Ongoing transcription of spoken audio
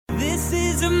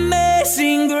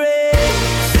Amazing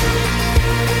grace,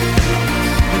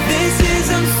 this is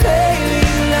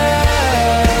unfailing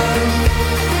love,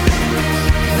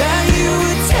 that you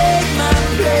would take my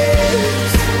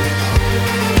place,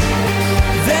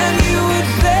 that you would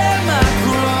bear my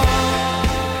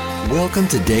cross. Welcome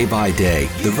to Day by Day,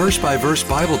 the verse-by-verse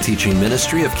Bible teaching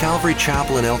ministry of Calvary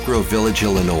Chapel in Elk Grove Village,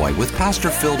 Illinois, with Pastor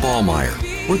Phil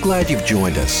Ballmeyer. We're glad you've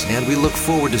joined us, and we look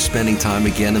forward to spending time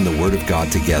again in the Word of God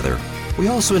together. We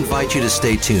also invite you to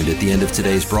stay tuned at the end of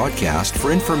today's broadcast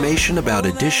for information about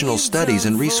additional studies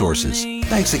and resources.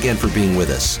 Thanks again for being with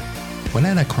us. When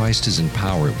Antichrist is in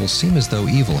power, it will seem as though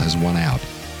evil has won out.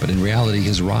 But in reality,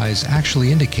 his rise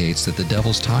actually indicates that the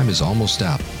devil's time is almost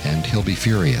up, and he'll be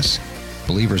furious.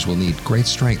 Believers will need great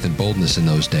strength and boldness in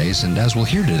those days, and as we'll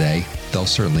hear today, they'll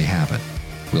certainly have it.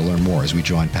 We'll learn more as we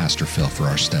join Pastor Phil for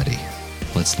our study.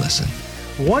 Let's listen.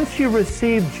 Once you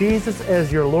receive Jesus as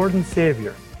your Lord and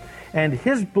Savior, and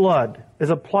His blood is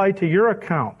applied to your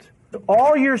account,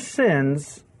 all your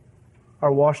sins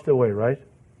are washed away, right?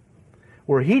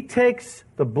 Where He takes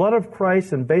the blood of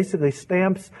Christ and basically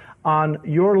stamps on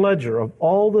your ledger of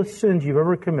all the sins you've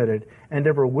ever committed and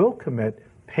ever will commit,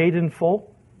 paid in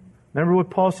full. Remember what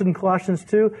Paul said in Colossians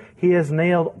 2? He has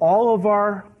nailed all of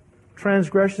our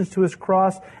transgressions to His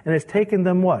cross and has taken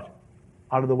them what?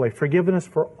 Out of the way. Forgiven us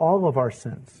for all of our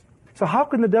sins. So how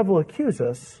can the devil accuse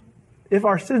us if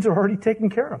our sins are already taken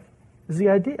care of? Is the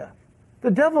idea.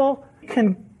 The devil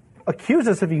can accuse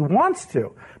us if he wants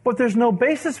to, but there's no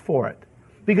basis for it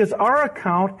because our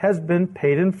account has been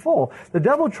paid in full. The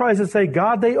devil tries to say,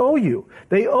 God, they owe you.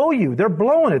 They owe you. They're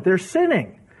blowing it. They're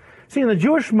sinning. See, in the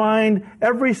Jewish mind,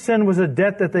 every sin was a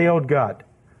debt that they owed God.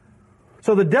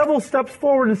 So the devil steps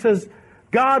forward and says,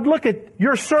 God, look at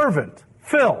your servant,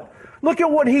 Phil. Look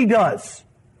at what he does.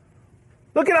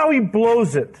 Look at how he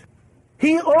blows it.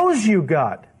 He owes you,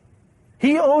 God.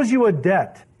 He owes you a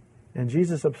debt. And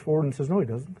Jesus steps forward and says, no, he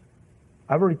doesn't.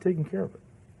 I've already taken care of it.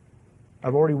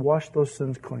 I've already washed those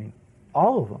sins clean.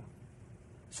 All of them.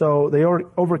 So they already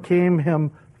overcame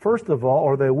him first of all,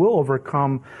 or they will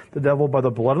overcome the devil by the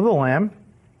blood of the Lamb.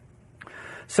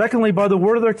 Secondly, by the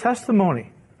word of their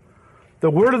testimony.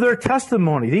 The word of their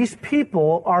testimony. These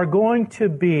people are going to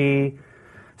be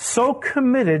so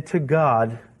committed to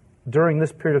God during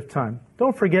this period of time.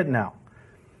 Don't forget now,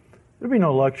 there'll be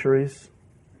no luxuries.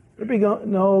 There'll be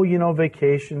no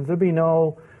vacations. There'll be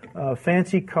no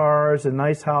fancy cars and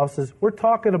nice houses. We're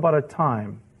talking about a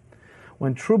time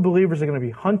when true believers are going to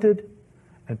be hunted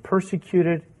and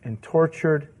persecuted and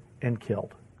tortured and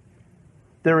killed.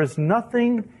 There is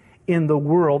nothing in the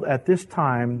world at this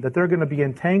time that they're going to be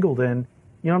entangled in.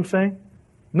 You know what I'm saying?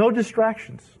 No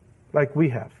distractions like we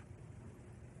have.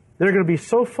 They're going to be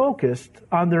so focused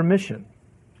on their mission.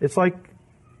 It's like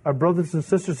our brothers and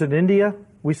sisters in India.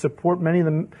 We support many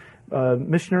of the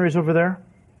missionaries over there,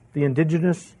 the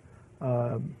indigenous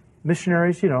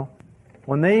missionaries,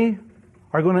 When they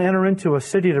are going to enter into a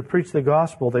city to preach the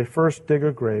gospel, they first dig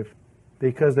a grave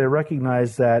because they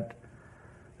recognize that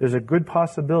there's a good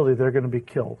possibility they're going to be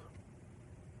killed.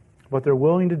 But they're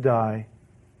willing to die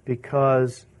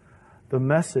because the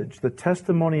message, the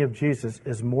testimony of Jesus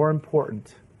is more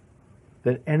important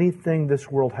than anything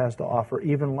this world has to offer,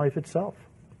 even life itself.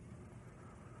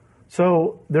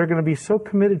 So they're going to be so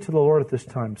committed to the Lord at this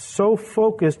time, so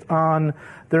focused on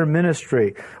their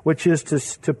ministry, which is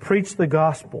to preach the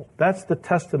gospel. That's the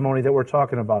testimony that we're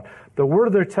talking about. The word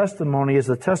of their testimony is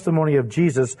the testimony of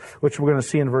Jesus, which we're going to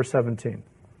see in verse 17.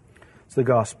 It's the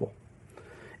gospel.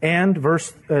 And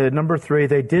verse number 3,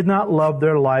 they did not love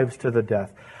their lives to the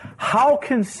death. How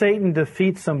can Satan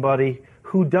defeat somebody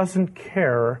who doesn't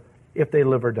care if they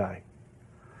live or die?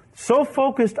 So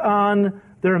focused on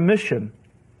their mission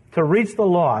to reach the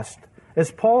lost.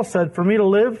 As Paul said, for me to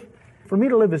live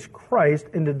is Christ,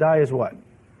 and to die is what?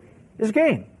 Is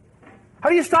gain. How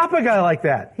do you stop a guy like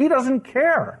that? He doesn't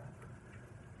care.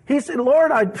 He said,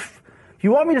 Lord, if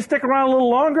you want me to stick around a little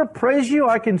longer, praise you,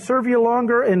 I can serve you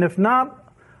longer, and if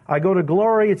not, I go to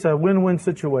glory. It's a win-win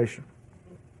situation.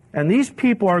 And these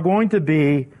people are going to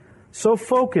be so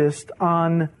focused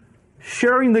on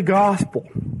sharing the gospel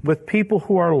with people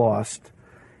who are lost.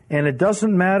 And it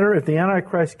doesn't matter if the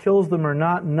Antichrist kills them or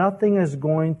not, nothing is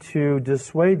going to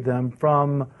dissuade them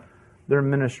from their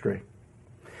ministry.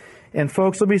 And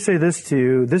folks, let me say this to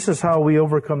you. This is how we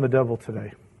overcome the devil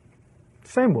today.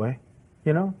 Same way,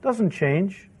 doesn't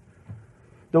change.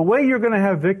 The way you're going to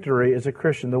have victory as a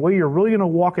Christian, the way you're really going to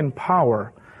walk in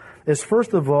power, is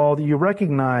first of all, you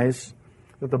recognize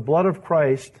that the blood of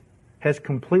Christ has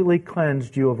completely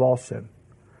cleansed you of all sin.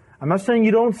 I'm not saying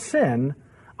you don't sin.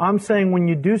 I'm saying when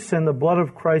you do sin, the blood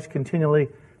of Christ continually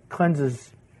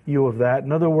cleanses you of that.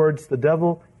 In other words, the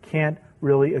devil can't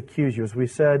really accuse you. As we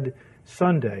said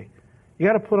Sunday, you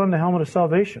got to put on the helmet of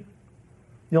salvation.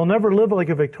 You'll never live like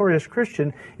a victorious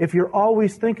Christian if you're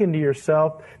always thinking to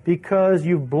yourself, because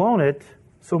you've blown it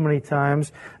so many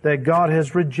times, that God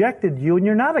has rejected you and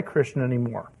you're not a Christian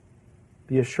anymore.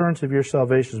 The assurance of your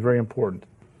salvation is very important.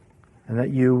 And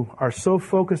that you are so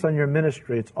focused on your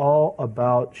ministry, it's all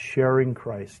about sharing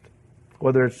Christ.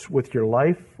 Whether it's with your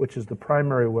life, which is the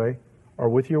primary way, or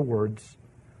with your words,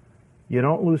 you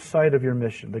don't lose sight of your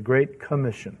mission, the Great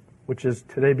Commission, which has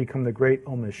today become the Great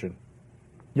Omission.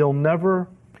 You'll never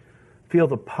feel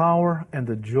the power and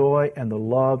the joy and the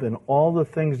love and all the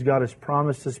things God has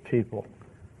promised His people.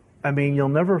 I mean, you'll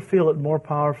never feel it more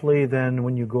powerfully than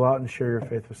when you go out and share your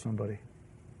faith with somebody.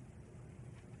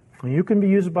 When you can be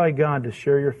used by God to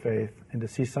share your faith and to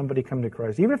see somebody come to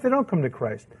Christ, even if they don't come to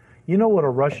Christ, you know what a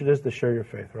rush it is to share your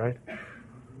faith, right?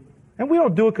 And we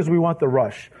don't do it because we want the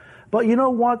rush. But you know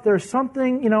what? There's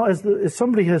something, as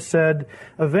somebody has said,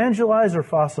 evangelize or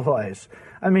fossilize.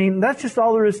 I mean, that's just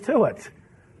all there is to it.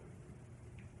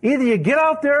 Either you get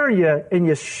out there and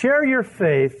you share your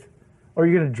faith, or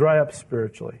you're going to dry up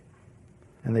spiritually.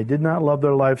 And they did not love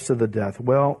their lives to the death.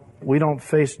 Well, we don't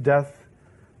face death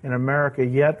in America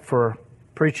yet for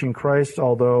preaching Christ,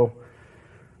 although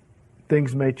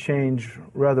things may change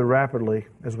rather rapidly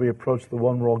as we approach the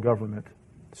one world government.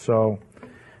 So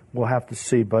we'll have to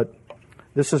see. But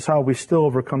this is how we still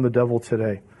overcome the devil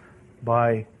today,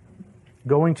 by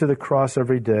going to the cross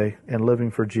every day and living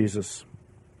for Jesus.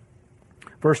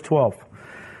 Verse 12,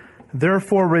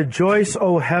 therefore rejoice,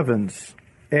 O heavens,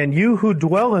 and you who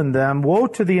dwell in them. Woe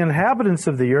to the inhabitants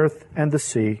of the earth and the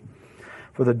sea.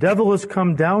 For the devil has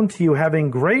come down to you having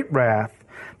great wrath,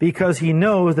 because he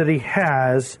knows that he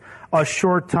has a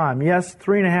short time. Yes,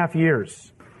 3.5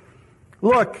 years.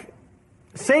 Look,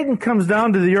 Satan comes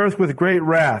down to the earth with great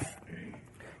wrath.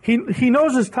 He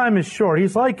knows his time is short.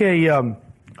 He's like a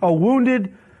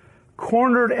wounded,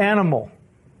 cornered animal.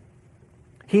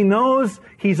 He knows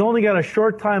he's only got a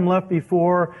short time left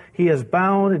before he is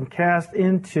bound and cast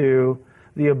into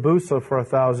the abusa for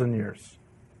 1,000 years.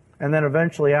 And then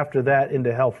eventually after that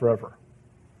into hell forever.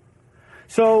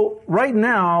 So right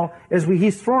now, as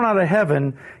he's thrown out of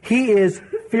heaven, he is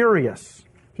furious.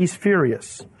 He's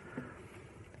furious.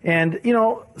 And,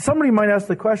 somebody might ask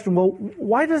the question, well,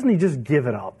 why doesn't he just give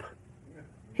it up?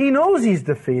 He knows he's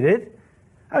defeated.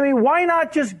 I mean, why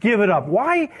not just give it up?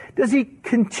 Why does he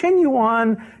continue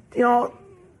on,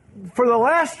 for the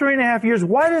last 3.5 years,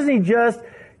 why doesn't he just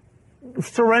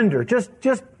surrender? Just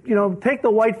take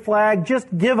the white flag,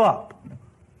 just give up.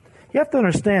 You have to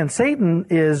understand, Satan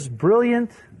is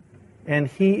brilliant and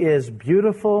he is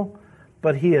beautiful,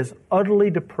 but he is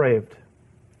utterly depraved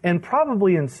and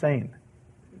probably insane.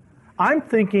 I'm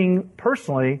thinking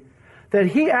personally that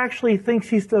he actually thinks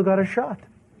he's still got a shot.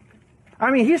 I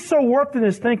mean, he's so warped in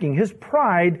his thinking. His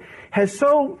pride has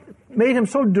so made him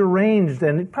so deranged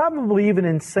and probably even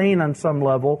insane on some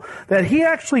level that he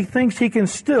actually thinks he can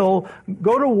still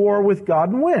go to war with God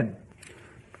and win.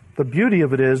 The beauty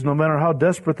of it is, no matter how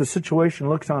desperate the situation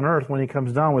looks on earth when he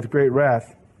comes down with great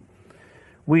wrath,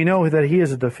 we know that he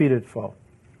is a defeated foe.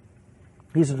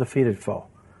 He's a defeated foe.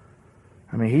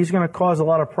 I mean, he's going to cause a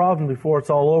lot of problems before it's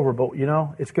all over, but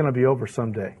it's going to be over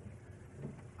someday.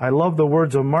 I love the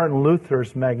words of Martin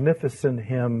Luther's magnificent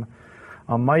hymn,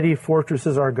 "A Mighty Fortress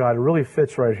is Our God." It really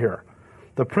fits right here.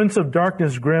 The Prince of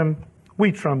Darkness grim,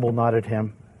 we tremble not at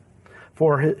him.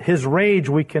 For his rage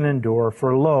we can endure,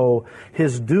 for lo,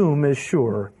 his doom is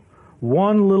sure.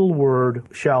 One little word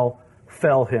shall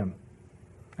fell him.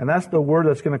 And that's the word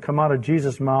that's going to come out of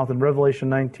Jesus' mouth in Revelation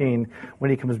 19 when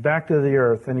he comes back to the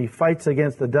earth and he fights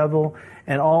against the devil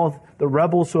and all the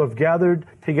rebels who have gathered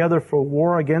together for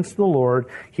war against the Lord.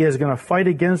 He is going to fight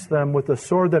against them with the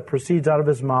sword that proceeds out of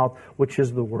his mouth, which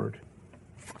is the word.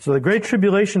 So the Great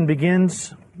Tribulation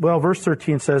begins, verse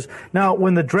 13 says, now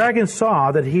when the dragon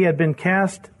saw that he had been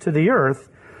cast to the earth,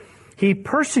 he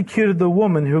persecuted the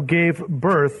woman who gave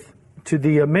birth to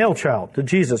the male child, to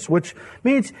Jesus, which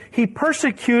means he's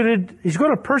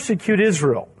going to persecute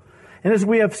Israel. And as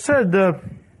we have said, the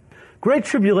Great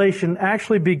Tribulation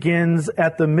actually begins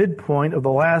at the midpoint of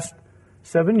the last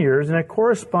 7 years, and it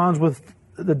corresponds with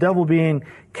the devil being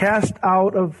cast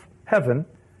out of heaven.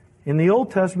 In the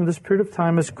Old Testament, this period of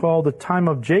time is called the time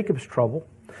of Jacob's trouble.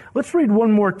 Let's read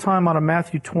one more time out of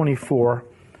Matthew 24,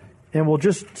 and we'll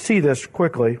just see this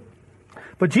quickly.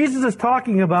 But Jesus is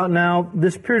talking about now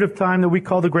this period of time that we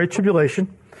call the Great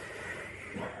Tribulation.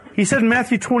 He said in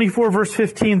Matthew 24, verse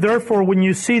 15, therefore, when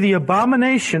you see the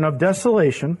abomination of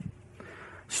desolation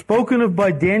spoken of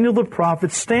by Daniel the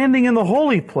prophet, standing in the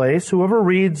holy place. Whoever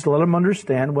reads, let him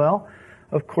understand. Well,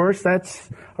 of course, that's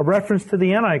a reference to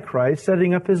the Antichrist,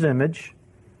 setting up his image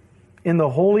in the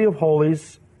Holy of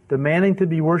Holies, demanding to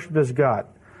be worshipped as God.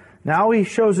 Now he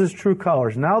shows his true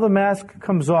colors. Now the mask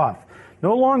comes off.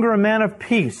 No longer a man of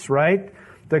peace, right?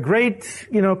 The great,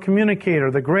 communicator,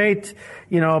 the great,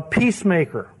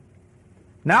 peacemaker.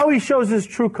 Now he shows his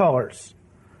true colors.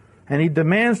 And he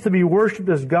demands to be worshipped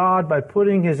as God by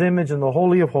putting his image in the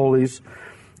Holy of Holies.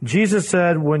 Jesus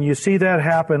said, when you see that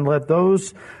happen, let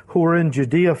those who are in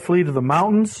Judea flee to the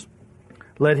mountains.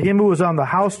 Let him who is on the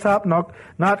housetop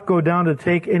not go down to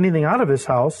take anything out of his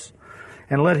house.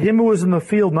 And let him who is in the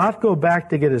field not go back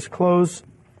to get his clothes.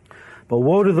 But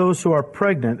woe to those who are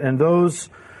pregnant and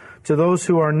to those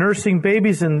who are nursing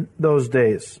babies in those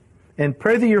days. And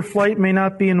pray that your flight may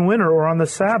not be in winter or on the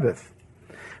Sabbath.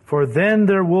 For then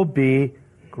there will be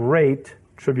great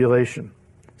tribulation,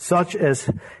 such as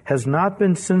has not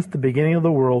been since the beginning of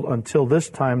the world until this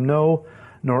time, no,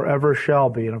 nor ever shall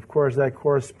be. And of course that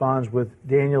corresponds with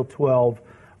Daniel 12,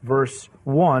 verse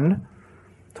 1,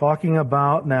 talking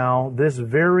about now this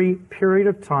very period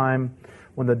of time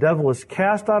when the devil is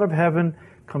cast out of heaven,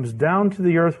 comes down to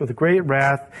the earth with great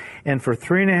wrath, and for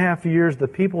 3.5 years the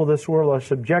people of this world are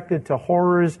subjected to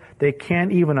horrors they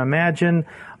can't even imagine,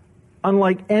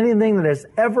 unlike anything that has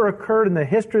ever occurred in the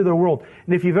history of the world.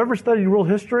 And if you've ever studied world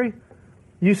history,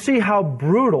 you see how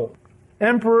brutal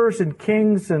emperors and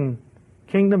kings and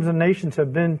kingdoms and nations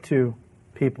have been to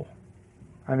people.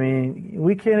 I mean,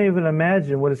 we can't even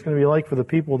imagine what it's going to be like for the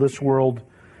people of this world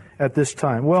at this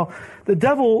time. Well, the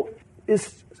devil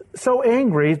is so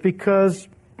angry because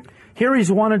here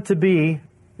he's wanted to be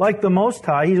like the Most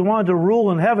High. He's wanted to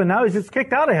rule in heaven. Now he's just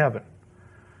kicked out of heaven.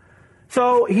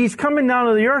 So he's coming down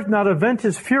to the earth now to vent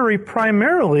his fury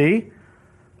primarily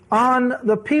on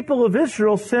the people of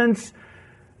Israel, since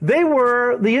they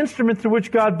were the instrument through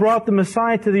which God brought the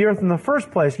Messiah to the earth in the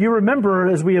first place. You remember,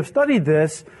 as we have studied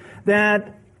this,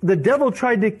 that the devil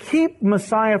tried to keep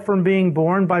Messiah from being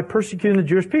born by persecuting the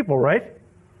Jewish people, right?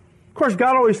 Of course,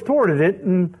 God always thwarted it,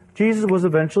 and Jesus was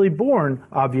eventually born,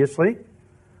 obviously.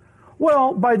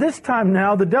 Well, by this time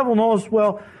now, the devil knows,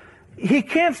 well, he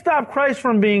can't stop Christ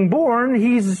from being born.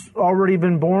 He's already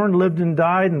been born, lived and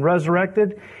died and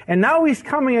resurrected. And now he's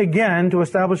coming again to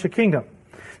establish a kingdom.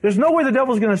 There's no way the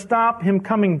devil's going to stop him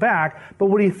coming back. But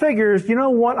what he figures, you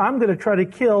know what? I'm going to try to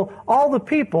kill all the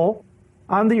people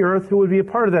on the earth who would be a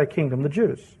part of that kingdom, the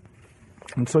Jews.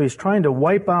 And so he's trying to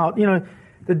wipe out,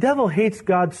 the devil hates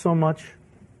God so much,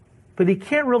 but he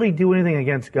can't really do anything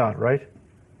against God, right?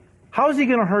 How is he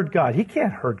going to hurt God? He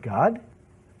can't hurt God.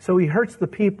 So he hurts the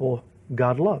people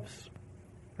God loves.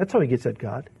 That's how he gets at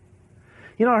God.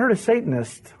 I heard a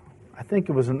Satanist, I think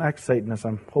it was an ex-Satanist,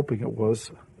 I'm hoping it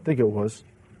was, I think it was,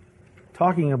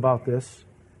 talking about this.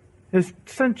 It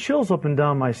sent chills up and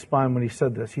down my spine when he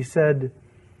said this. He said,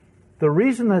 the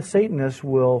reason that Satanists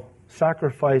will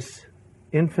sacrifice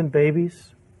infant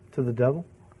babies to the devil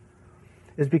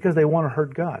is because they want to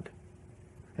hurt God.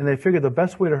 And they figure the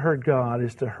best way to hurt God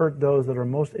is to hurt those that are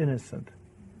most innocent,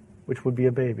 which would be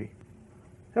a baby.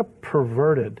 How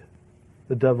perverted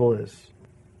the devil is.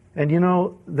 And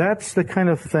that's the kind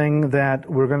of thing that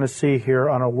we're going to see here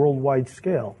on a worldwide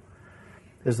scale.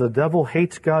 Is the devil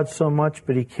hates God so much,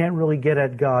 but he can't really get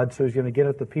at God, so he's going to get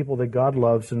at the people that God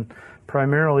loves, and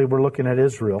primarily we're looking at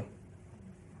Israel.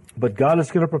 But God is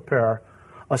going to prepare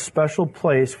a special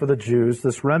place for the Jews,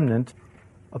 this remnant,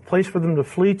 a place for them to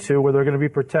flee to where they're going to be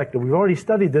protected. We've already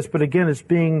studied this, but again, it's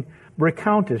being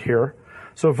recounted here.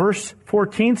 So verse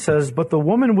 14 says, but the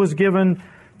woman was given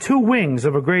 2 wings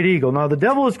of a great eagle. Now the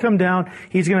devil has come down.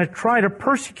 He's going to try to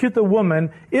persecute the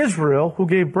woman, Israel, who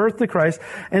gave birth to Christ.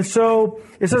 And so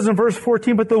it says in verse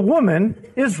 14, but the woman,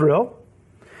 Israel,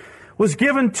 was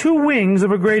given 2 wings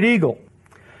of a great eagle.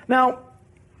 Now,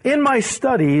 in my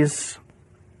studies,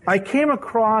 I came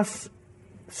across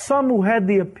some who had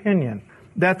the opinion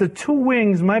that the 2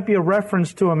 wings might be a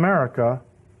reference to America,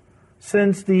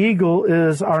 since the eagle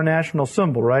is our national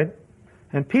symbol, right?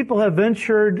 And people have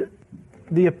ventured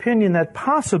the opinion that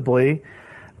possibly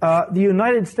the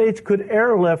United States could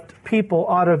airlift people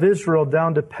out of Israel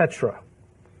down to Petra.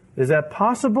 Is that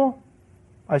possible?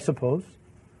 I suppose.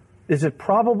 Is it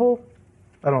probable?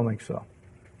 I don't think so.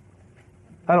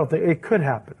 I don't think it could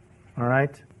happen. All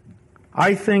right?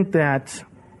 I think that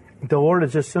the Lord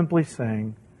is just simply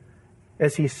saying,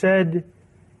 as he said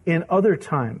in other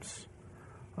times,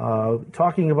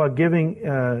 talking about giving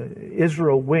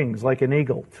Israel wings like an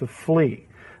eagle to flee.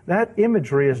 That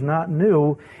imagery is not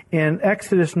new. In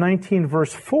Exodus 19,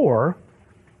 verse 4,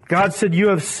 God said, you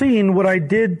have seen what I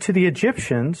did to the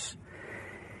Egyptians,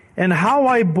 and how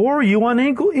I bore you on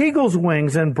eagle's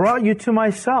wings and brought you to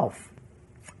myself.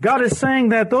 God is saying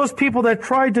that those people that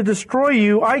tried to destroy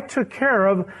you, I took care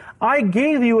of. I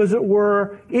gave you, as it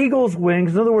were, eagle's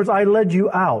wings. In other words, I led you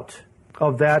out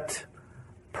of that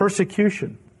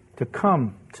persecution to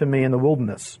come to me in the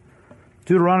wilderness.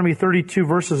 Deuteronomy 32,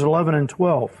 verses 11 and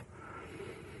 12.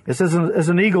 It says, as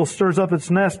an eagle stirs up its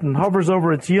nest and hovers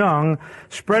over its young,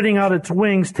 spreading out its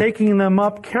wings, taking them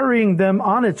up, carrying them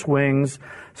on its wings,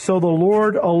 so the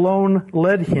Lord alone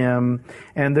led him,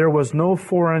 and there was no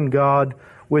foreign God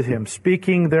with him.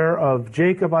 Speaking there of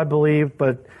Jacob, I believe,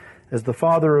 but as the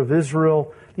father of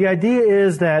Israel. The idea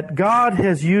is that God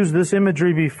has used this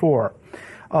imagery before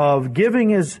of giving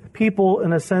his people,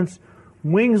 in a sense,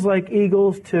 wings like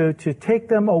eagles to take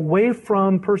them away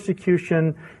from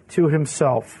persecution to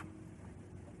himself.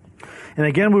 And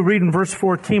again, we read in verse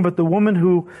 14, but the woman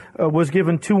who was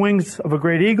given 2 wings of a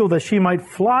great eagle, that she might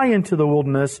fly into the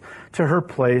wilderness to her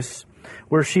place,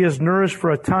 where she is nourished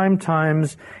for a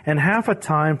times and half a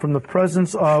time from the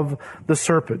presence of the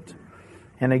serpent.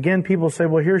 And again, people say,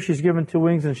 well, here she's given 2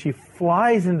 wings and she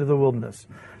flies into the wilderness.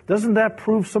 Doesn't that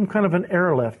prove some kind of an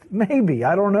airlift? Maybe,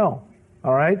 I don't know.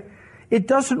 All right? It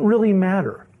doesn't really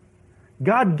matter.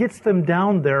 God gets them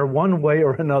down there one way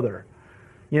or another.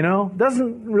 You know,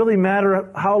 doesn't really matter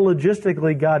how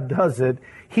logistically God does it.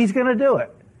 He's going to do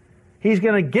it. He's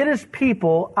going to get his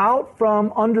people out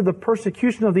from under the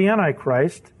persecution of the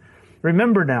Antichrist.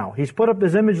 Remember now, he's put up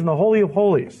his image in the Holy of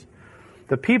Holies.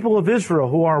 The people of Israel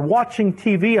who are watching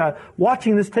TV,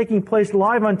 watching this taking place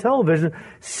live on television,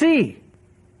 see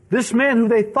this man who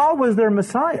they thought was their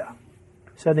Messiah,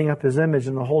 setting up his image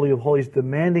in the Holy of Holies,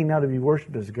 demanding now to be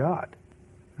worshipped as God.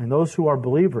 And those who are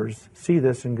believers see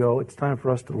this and go, it's time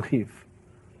for us to leave.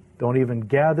 Don't even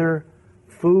gather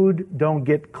food, don't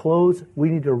get clothes. We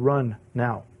need to run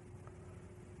now.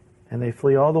 And they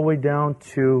flee all the way down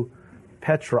to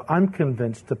Petra. I'm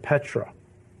convinced to Petra,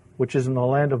 which is in the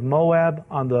land of Moab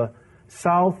on the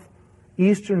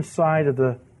southeastern side of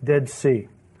the Dead Sea.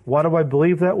 Why do I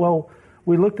believe that? Well,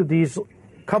 we looked at these a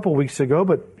couple weeks ago,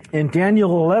 but in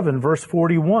Daniel 11, verse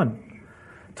 41,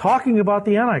 talking about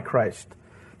the Antichrist,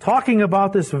 talking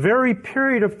about this very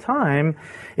period of time,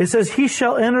 it says, he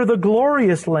shall enter the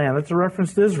glorious land. That's a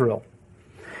reference to Israel.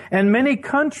 And many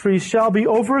countries shall be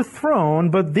overthrown,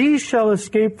 but these shall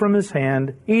escape from his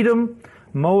hand, Edom,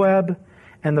 Moab,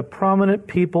 and the prominent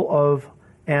people of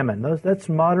Ammon. That's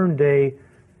modern day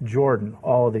Jordan,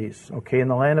 all of these, okay, in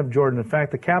the land of Jordan. In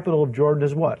fact, the capital of Jordan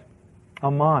is what?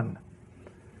 Amman.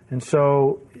 And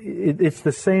so it's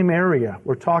the same area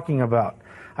we're talking about.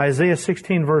 Isaiah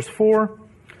 16, verse 4,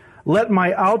 let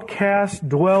my outcast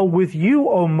dwell with you,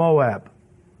 O Moab.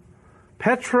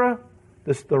 Petra,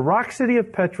 the rock city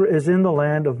of Petra, is in the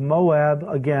land of Moab,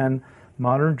 again,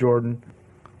 modern Jordan.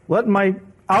 Let my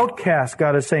outcast,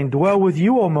 God is saying, dwell with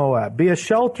you, O Moab. Be a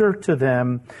shelter to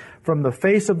them from the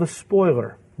face of the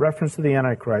spoiler, reference to the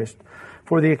Antichrist.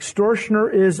 For the extortioner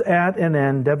is at an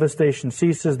end, devastation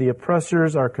ceases, the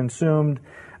oppressors are consumed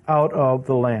out of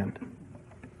the land.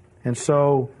 And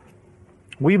so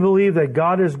we believe that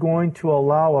God is going to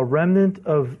allow a remnant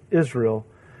of Israel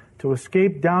to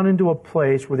escape down into a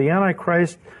place where the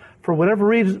Antichrist, for whatever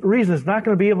reason, is not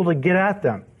going to be able to get at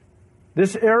them.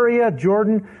 This area,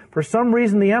 Jordan, for some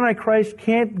reason the Antichrist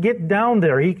can't get down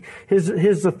there.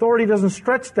 His authority doesn't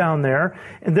stretch down there,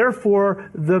 and therefore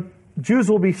the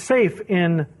Jews will be safe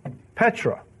in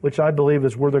Petra, which I believe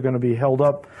is where they're going to be held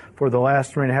up for the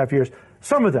last 3.5 years.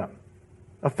 Some of them,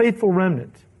 a faithful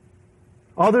remnant.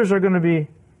 Others are going to be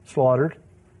slaughtered,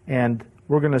 and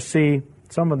we're going to see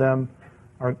some of them,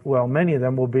 many of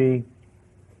them will be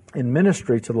in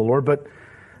ministry to the Lord. But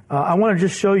I want to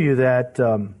just show you that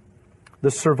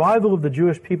the survival of the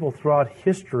Jewish people throughout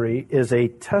history is a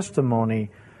testimony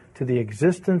to the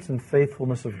existence and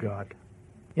faithfulness of God.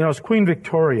 You know, it's Queen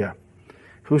Victoria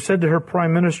who said to her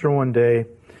prime minister one day,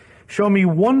 show me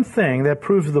one thing that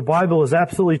proves the Bible is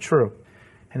absolutely true.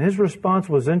 And his response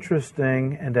was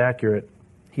interesting and accurate.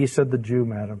 He said, the Jew,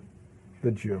 madam,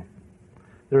 the Jew.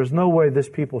 There is no way this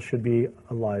people should be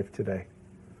alive today.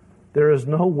 There is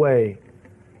no way,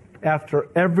 after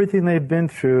everything they've been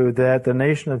through, that the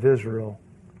nation of Israel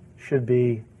should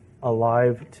be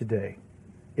alive today.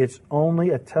 It's only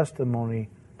a testimony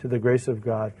to the grace of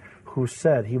God, who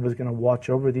said he was going to watch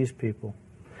over these people.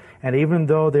 And even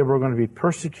though they were going to be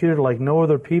persecuted like no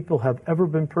other people have ever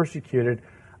been persecuted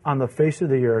on the face of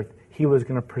the earth, he was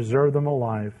going to preserve them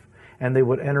alive, and they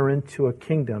would enter into a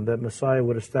kingdom that Messiah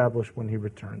would establish when he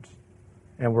returns.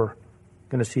 And we're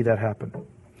going to see that happen.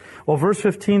 Well, verse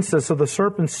 15 says, so the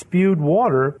serpent spewed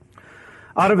water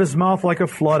out of his mouth like a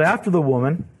flood after the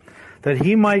woman, that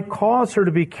he might cause her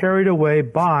to be carried away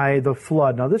by the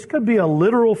flood. Now, this could be a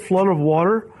literal flood of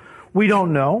water. We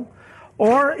don't know.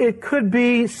 Or it could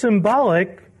be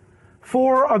symbolic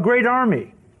for a great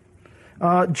army.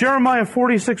 Jeremiah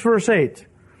 46, verse 8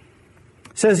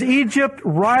 says, Egypt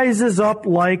rises up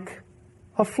like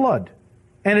a flood,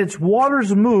 and its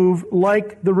waters move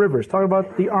like the rivers. Talking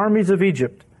about the armies of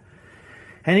Egypt.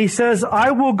 And he says,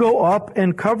 I will go up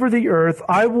and cover the earth.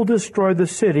 I will destroy the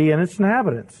city and its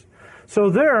inhabitants. So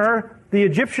there, the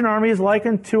Egyptian army is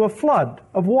likened to a flood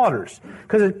of waters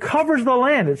because it covers the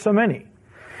land. It's so many.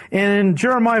 And in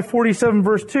Jeremiah 47,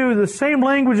 verse 2, the same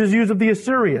language is used of the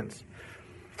Assyrians,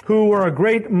 who were a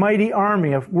great mighty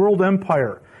army, a world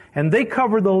empire. And they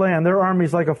covered the land, their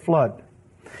armies like a flood.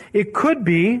 It could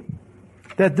be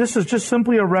that this is just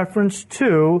simply a reference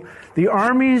to the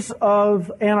armies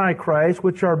of Antichrist,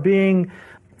 which are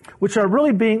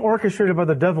really being orchestrated by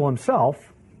the devil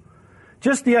himself.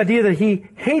 Just the idea that he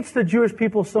hates the Jewish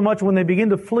people so much when they begin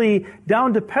to flee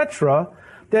down to Petra,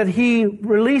 that he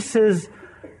releases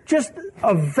just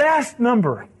a vast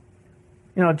number,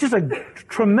 just a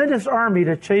tremendous army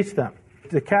to chase them,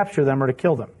 to capture them or to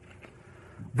kill them.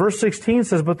 Verse 16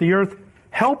 says, but the earth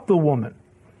helped the woman,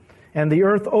 and the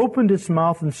earth opened its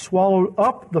mouth and swallowed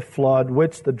up the flood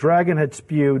which the dragon had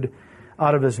spewed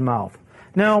out of his mouth.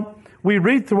 Now, we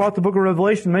read throughout the book of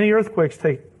Revelation, many earthquakes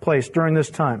take place during this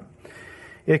time.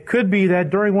 It could be that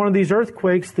during one of these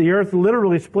earthquakes, the earth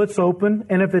literally splits open,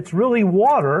 and if it's really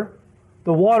water,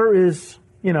 the water is,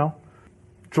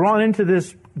 drawn into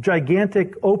this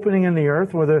gigantic opening in the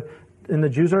earth where the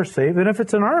Jews are saved. And if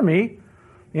it's an army,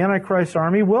 the Antichrist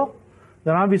army, well,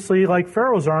 then obviously, like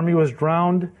Pharaoh's army was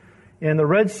drowned in the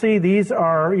Red Sea, these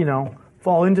are,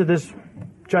 fall into this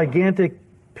gigantic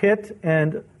pit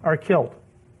and are killed.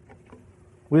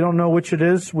 We don't know which it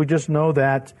is. We just know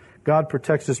that God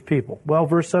protects his people. Well,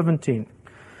 verse 17.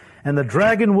 And the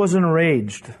dragon was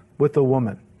enraged with the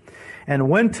woman and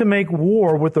went to make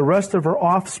war with the rest of her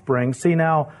offspring. See,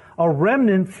 now, a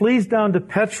remnant flees down to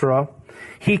Petra.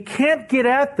 He can't get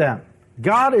at them.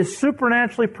 God is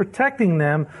supernaturally protecting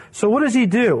them. So what does he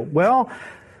do? Well,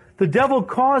 the devil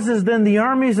causes then the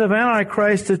armies of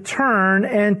Antichrist to turn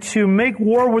and to make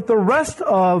war with the rest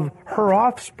of her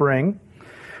offspring,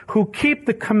 who keep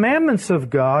the commandments of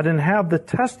God and have the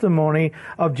testimony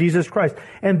of Jesus Christ.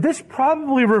 And this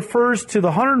probably refers to the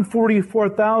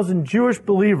 144,000 Jewish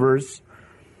believers,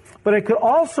 but it could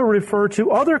also refer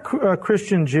to other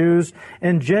Christian Jews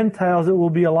and Gentiles that will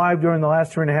be alive during the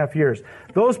last 3.5 years.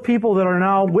 Those people that are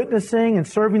now witnessing and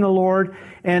serving the Lord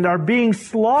and are being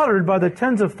slaughtered by the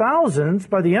tens of thousands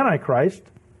by the Antichrist.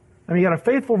 I mean, you got a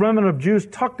faithful remnant of Jews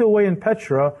tucked away in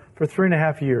Petra for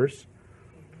 3.5 years.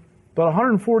 But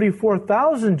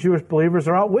 144,000 Jewish believers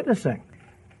are out witnessing.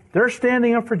 They're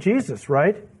standing up for Jesus,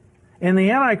 right? And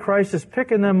the Antichrist is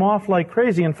picking them off like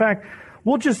crazy. In fact,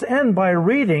 we'll just end by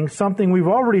reading something we've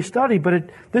already studied, but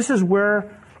this is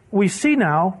where we see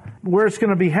now where it's going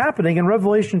to be happening in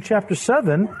Revelation chapter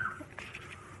 7.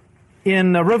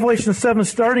 In Revelation 7,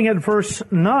 starting at verse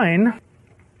 9,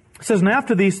 it says, And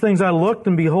after these things I looked,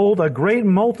 and behold, a great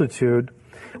multitude,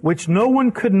 which no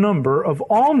one could number, of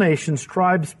all nations,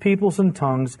 tribes, peoples, and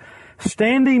tongues,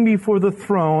 standing before the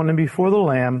throne and before the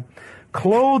Lamb,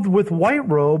 clothed with white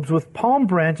robes, with palm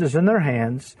branches in their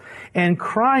hands, and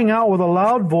crying out with a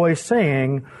loud voice,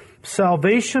 saying,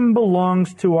 Salvation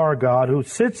belongs to our God, who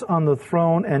sits on the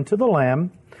throne, and to the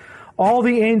Lamb. All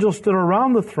the angels stood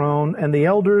around the throne, and the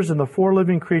elders and the 4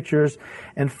 living creatures,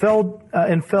 and fell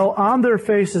on their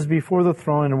faces before the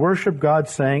throne, and worshiped God,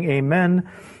 saying, Amen.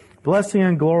 Blessing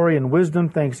and glory and wisdom,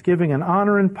 thanksgiving and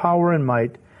honor and power and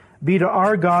might be to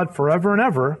our God forever and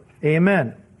ever.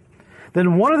 Amen.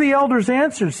 Then one of the elders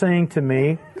answered, saying to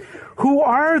me, Who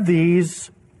are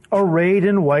these arrayed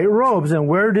in white robes, and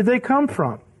where did they come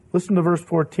from? Listen to verse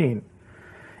 14.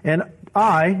 And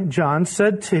I, John,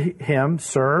 said to him,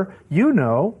 Sir, you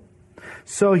know.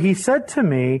 So he said to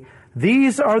me,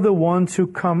 These are the ones who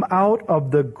come out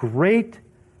of the great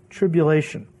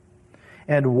tribulation,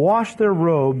 and washed their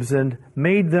robes and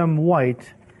made them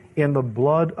white in the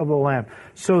blood of the Lamb.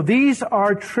 So these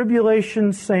are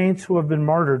tribulation saints who have been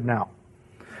martyred now.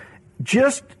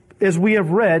 Just as we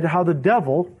have read how the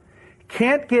devil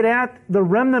can't get at the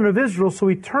remnant of Israel, so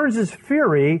he turns his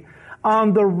fury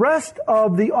on the rest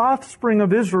of the offspring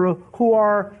of Israel who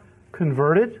are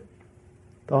converted,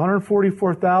 the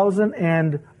 144,000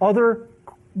 and other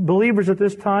believers at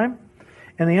this time.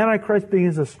 And the Antichrist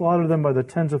begins to slaughter them by the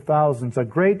tens of thousands. A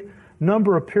great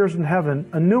number appears in heaven,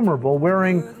 innumerable,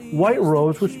 wearing white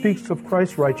robes, which speaks of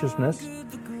Christ's righteousness.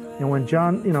 And when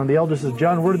John, the elder says,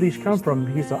 John, where do these come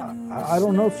from? He said, I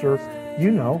don't know, sir.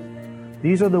 You know.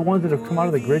 These are the ones that have come out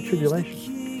of the Great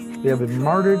Tribulation. They have been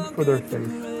martyred for their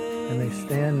faith, and they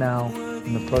stand now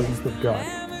in the presence of God.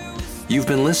 You've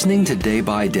been listening to Day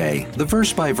by Day, the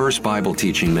verse-by-verse Bible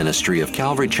teaching ministry of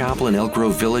Calvary Chapel in Elk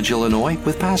Grove Village, Illinois,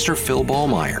 with Pastor Phil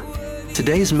Ballmeyer.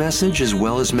 Today's message, as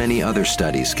well as many other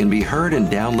studies, can be heard and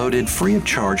downloaded free of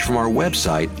charge from our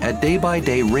website at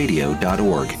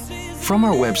daybydayradio.org. From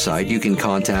our website, you can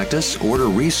contact us, order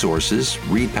resources,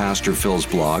 read Pastor Phil's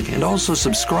blog, and also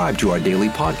subscribe to our daily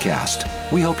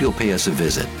podcast. We hope you'll pay us a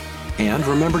visit. And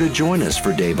remember to join us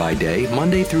for Day by Day,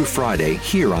 Monday through Friday,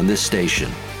 here on this station.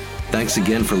 Thanks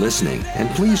again for listening, and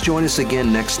please join us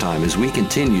again next time as we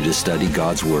continue to study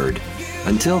God's Word.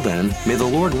 Until then, may the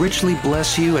Lord richly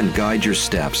bless you and guide your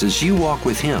steps as you walk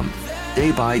with Him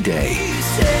day by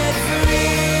day.